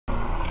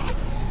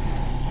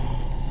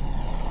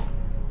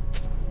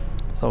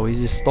So we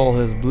just stole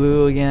his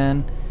blue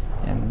again.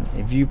 And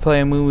if you play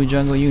a Moo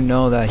jungle, you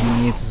know that he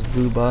needs his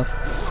blue buff.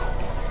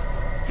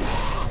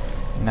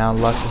 And now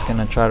Lux is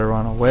gonna try to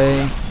run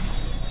away.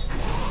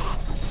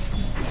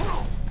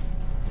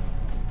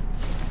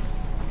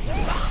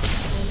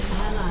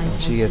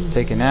 And she gets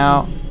taken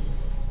out.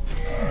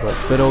 But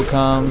Fiddle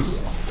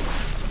comes.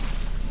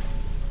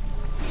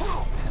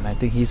 And I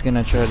think he's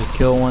gonna try to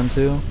kill one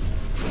too.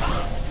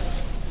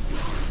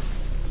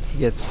 He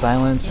gets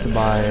silenced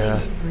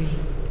by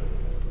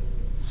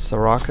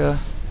Soraka.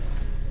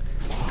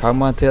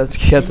 Kagma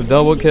gets a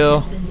double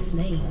kill.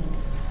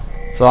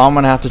 So I'm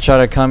gonna have to try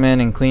to come in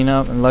and clean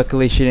up, and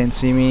luckily she didn't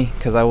see me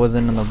because I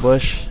wasn't in the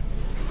bush.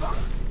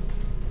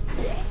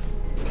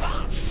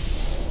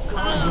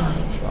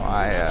 So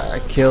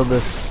I killed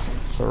this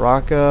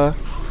Soraka,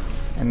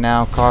 and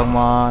now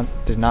Kagma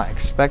did not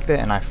expect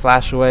it, and I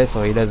flash away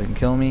so he doesn't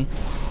kill me.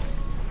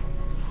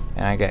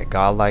 And I get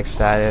godlike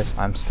status.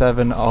 I'm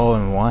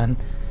 7-0-1.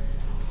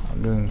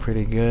 I'm doing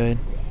pretty good.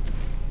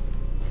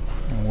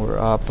 And we're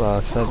up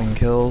 7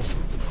 kills.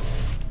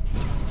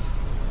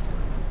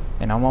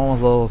 And I'm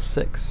almost level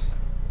 6.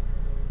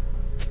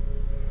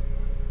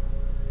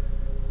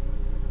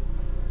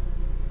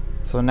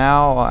 So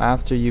now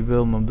after you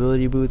build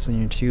mobility boots and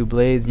your 2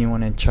 blades, you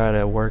want to try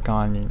to work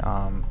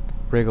on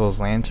Wriggle's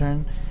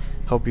lantern.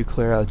 Help you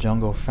clear out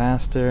jungle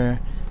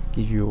faster.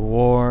 Give you a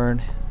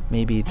ward.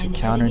 Maybe to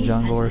counter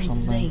jungle or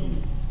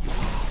something.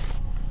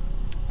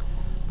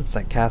 Looks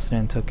like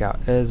Kassadin took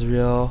out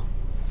Ezreal.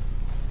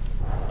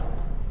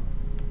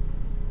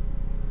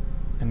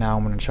 And now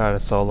I'm going to try to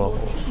solo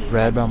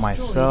red by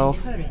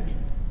myself.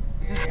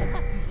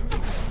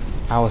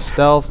 I was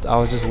stealthed. I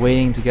was just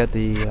waiting to get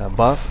the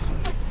buff.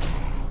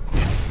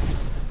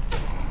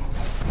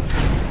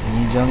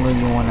 In jungle,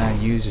 you want to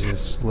use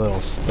this little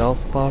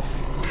stealth buff.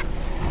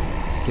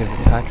 Gives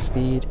attack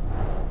speed.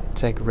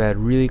 Take red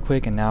really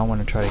quick, and now I want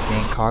to try to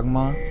gank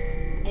Kagma.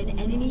 An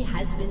enemy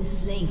has been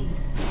slain.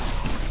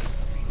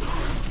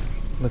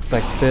 Looks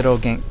like Fiddle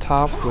ganked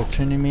top with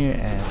Tryndamere,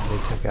 and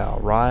they took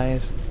out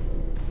Rise.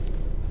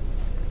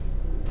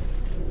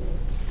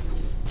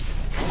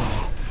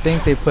 I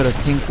think they put a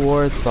pink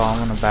ward, so I'm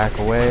gonna back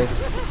away.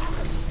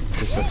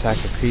 Just attack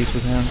the creeps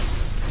with him.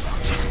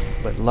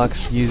 But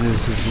Lux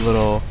uses his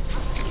little,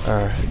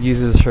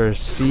 uses her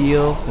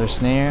seal, her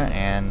snare,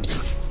 and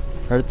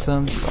hurts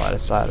him. So I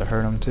decided to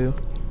hurt him too.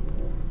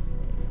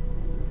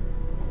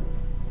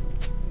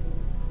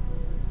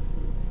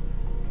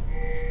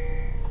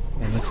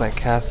 It looks like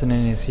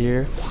Kassadin is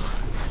here.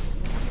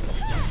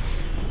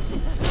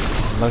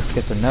 Lux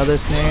gets another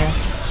snare.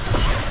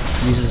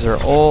 Uses her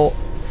ult.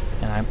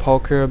 And I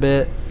poke her a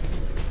bit,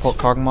 poke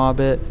Kagma a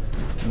bit.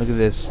 Look at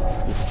this,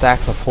 the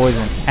stacks of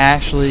poison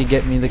actually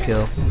get me the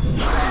kill.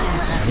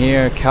 And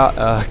here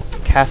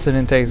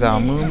Kassadin takes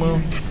out Moo,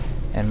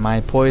 and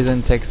my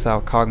poison takes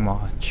out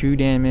Kagma. True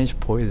damage,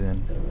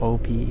 poison,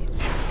 OP.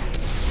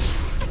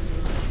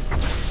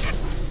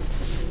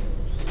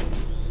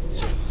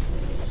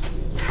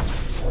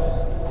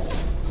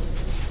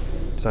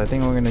 So I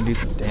think we're gonna do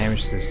some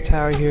damage to this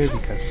tower here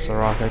because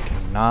Soraka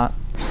cannot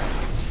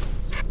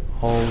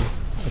hold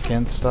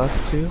against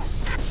us too.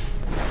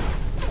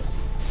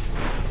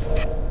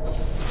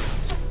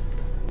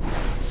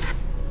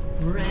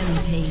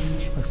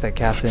 Rampage. Looks like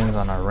Kassadin's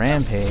on a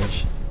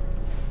rampage.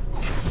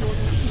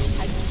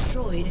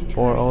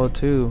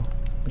 402.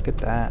 Look at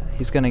that.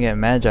 He's gonna get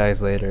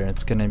Magi's later.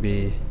 It's gonna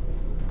be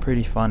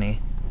pretty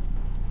funny.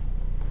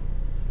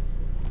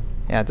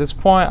 Yeah, at this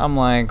point I'm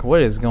like,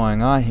 what is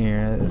going on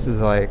here? This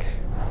is like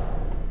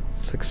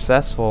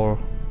successfully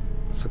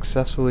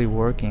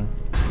working.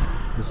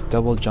 This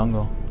double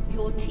jungle.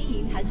 Your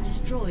team has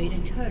destroyed a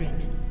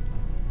turret.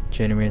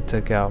 Tryndamere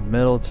took out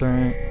middle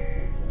turret.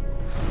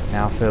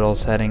 Now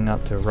Fiddle's heading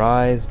up to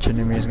Rise.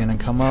 Tryndamere's gonna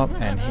come up,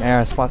 and here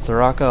I spot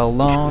Soraka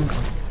alone.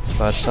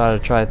 So I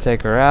try to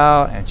take her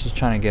out, and she's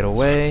trying to get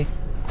away.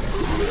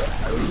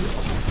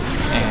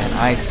 And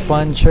I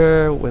expunge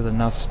her with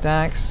enough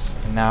stacks,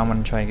 and now I'm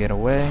gonna try to get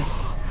away.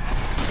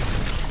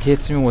 He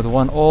hits me with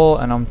one ult,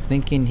 and I'm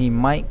thinking he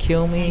might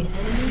kill me,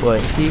 but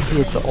he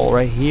hits an ult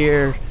right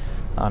here.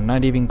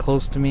 Not even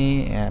close to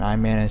me, and I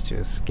managed to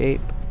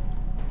escape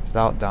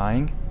without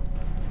dying.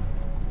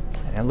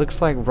 And it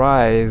looks like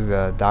Rise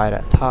died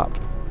at top.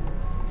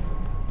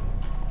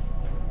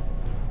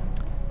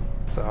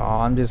 So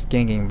I'm just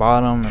ganking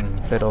bottom,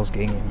 and Fiddle's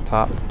ganking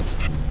top,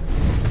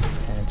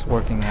 and it's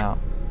working out.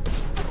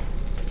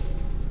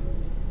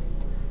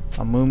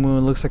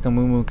 Amumu, looks like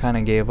Amumu kind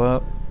of gave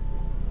up.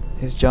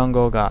 His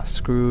jungle got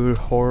screwed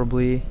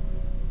horribly.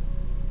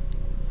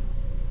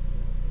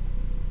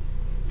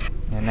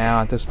 And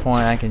now at this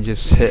point I can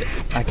just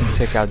I can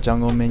take out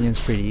jungle minions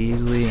pretty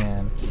easily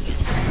and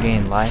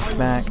gain life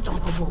back.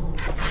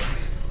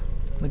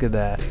 Look at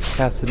that.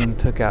 Kassadin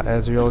took out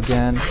Ezreal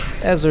again.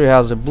 Ezreal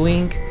has a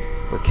blink,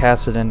 but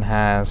Kassadin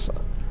has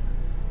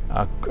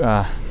a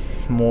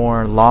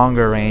more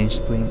longer range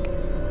blink.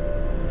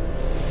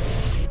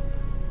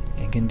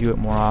 And can do it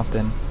more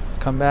often.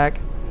 Come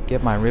back,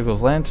 get my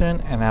Wriggle's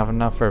lantern, and have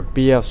enough for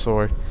BF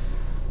sword.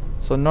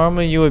 So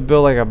normally you would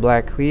build like a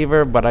black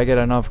cleaver, but I get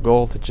enough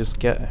gold to just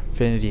get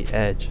infinity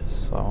edge,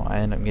 so I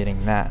end up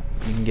getting that.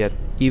 You can get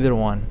either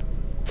one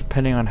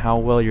depending on how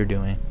well you're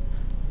doing.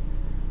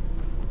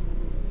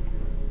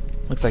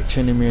 Looks like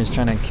Tryndamere is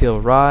trying to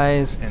kill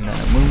Rise, and then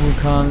Mumu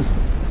comes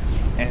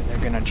and they're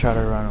gonna try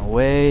to run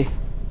away.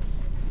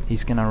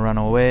 He's gonna run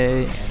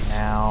away, and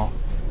now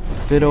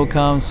Fiddle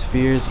comes,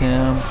 fears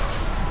him,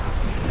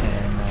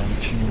 and then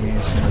Tryndamere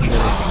is gonna try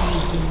to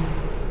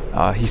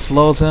he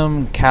slows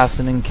him,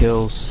 Cassidy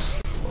kills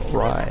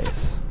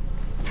Rise.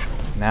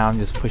 Now I'm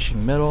just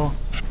pushing middle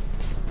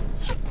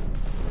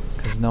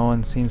because no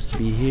one seems to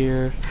be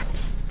here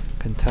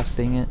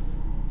contesting it.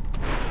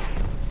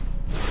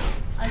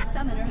 A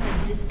summoner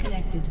has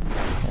disconnected.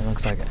 It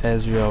looks like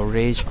Ezreal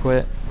rage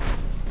quit.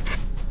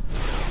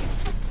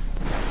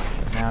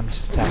 But now I'm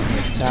just attacking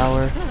his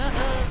tower.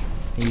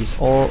 He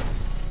used ult,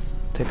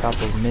 take out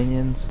those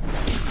minions.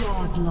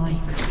 Godlike.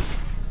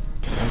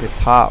 At the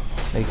top,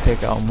 they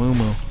take out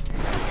Mumu.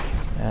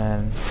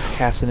 And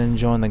Cassidy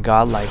joined the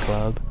Godlike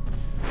Club.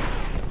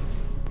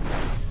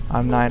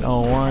 I'm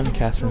 901,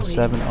 Cassidy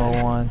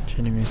 701,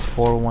 Tryndamere's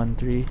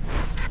 413.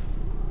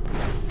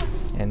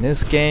 And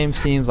this game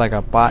seems like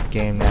a bot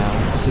game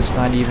now. It's just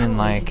not even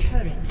like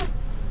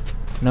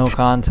no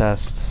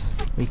contest.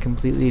 We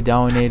completely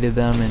dominated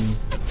them in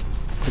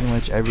pretty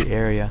much every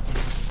area.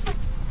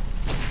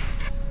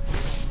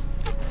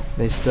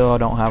 They still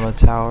don't have a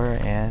tower,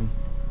 and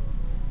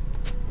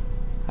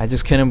I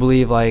just couldn't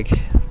believe like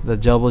the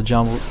double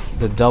jungle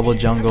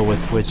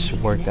with Twitch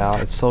worked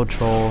out. It's so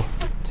troll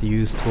to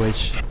use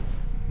Twitch,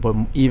 but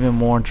even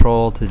more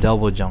troll to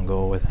double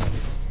jungle with him.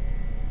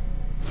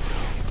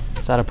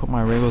 Decided to put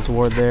my Wriggles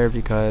ward there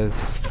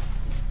because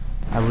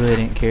I really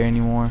didn't care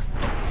anymore.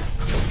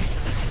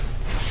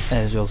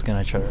 Ezreal's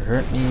gonna try to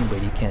hurt me, but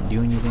he can't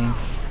do anything.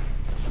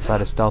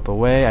 Decided to stealth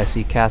away. I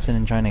see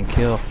Cassidy trying to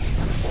kill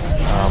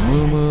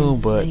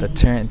Mumu, but the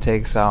turret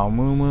takes out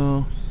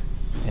Mumu.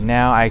 And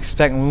now I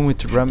expect Mumu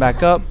to run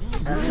back up,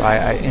 so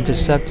I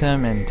intercept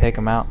him and take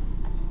him out.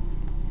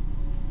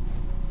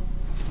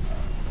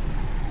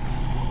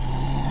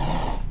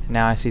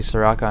 Now I see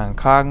Soraka and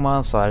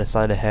Kog'Maw, so I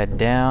decide to head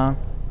down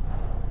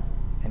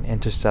and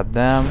intercept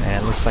them,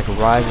 and it looks like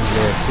Rise is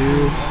there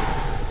too.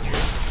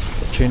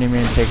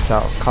 Tryndamere takes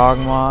out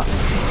Kog'Maw,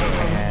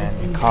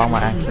 and Kog'Maw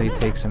actually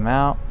takes him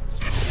out.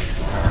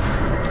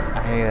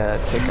 I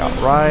take out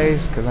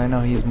Rise because I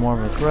know he's more of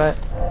a threat.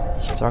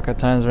 Soraka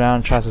turns around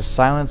and tries to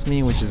silence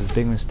me, which is a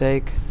big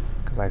mistake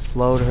because I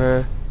slowed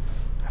her.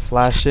 I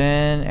flash in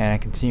and I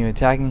continue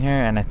attacking her,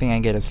 and I think I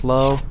get a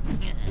slow.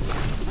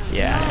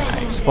 Yeah,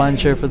 I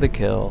expunge her for the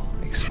kill.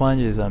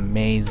 Expunge is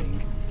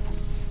amazing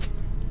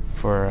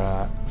for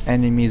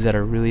enemies that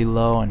are really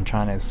low and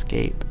trying to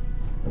escape.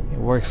 It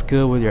works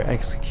good with your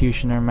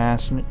executioner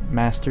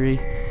mastery.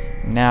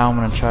 Now I'm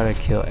gonna try to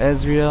kill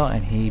Ezreal,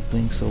 and he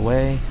blinks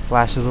away,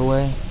 flashes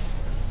away.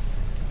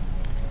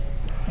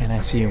 And I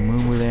see a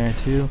Mumu there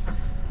too.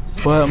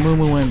 But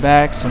Mumu went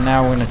back, so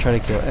now we're gonna try to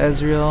kill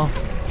Ezreal.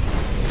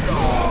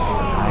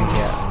 I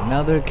get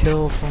another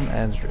kill from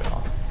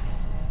Ezreal.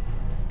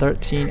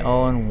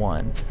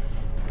 13-0-1.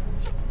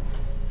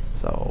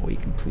 So we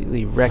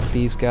completely wrecked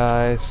these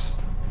guys.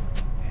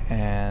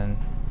 And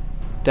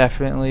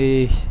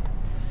definitely,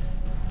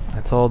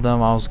 I told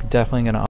them I was definitely gonna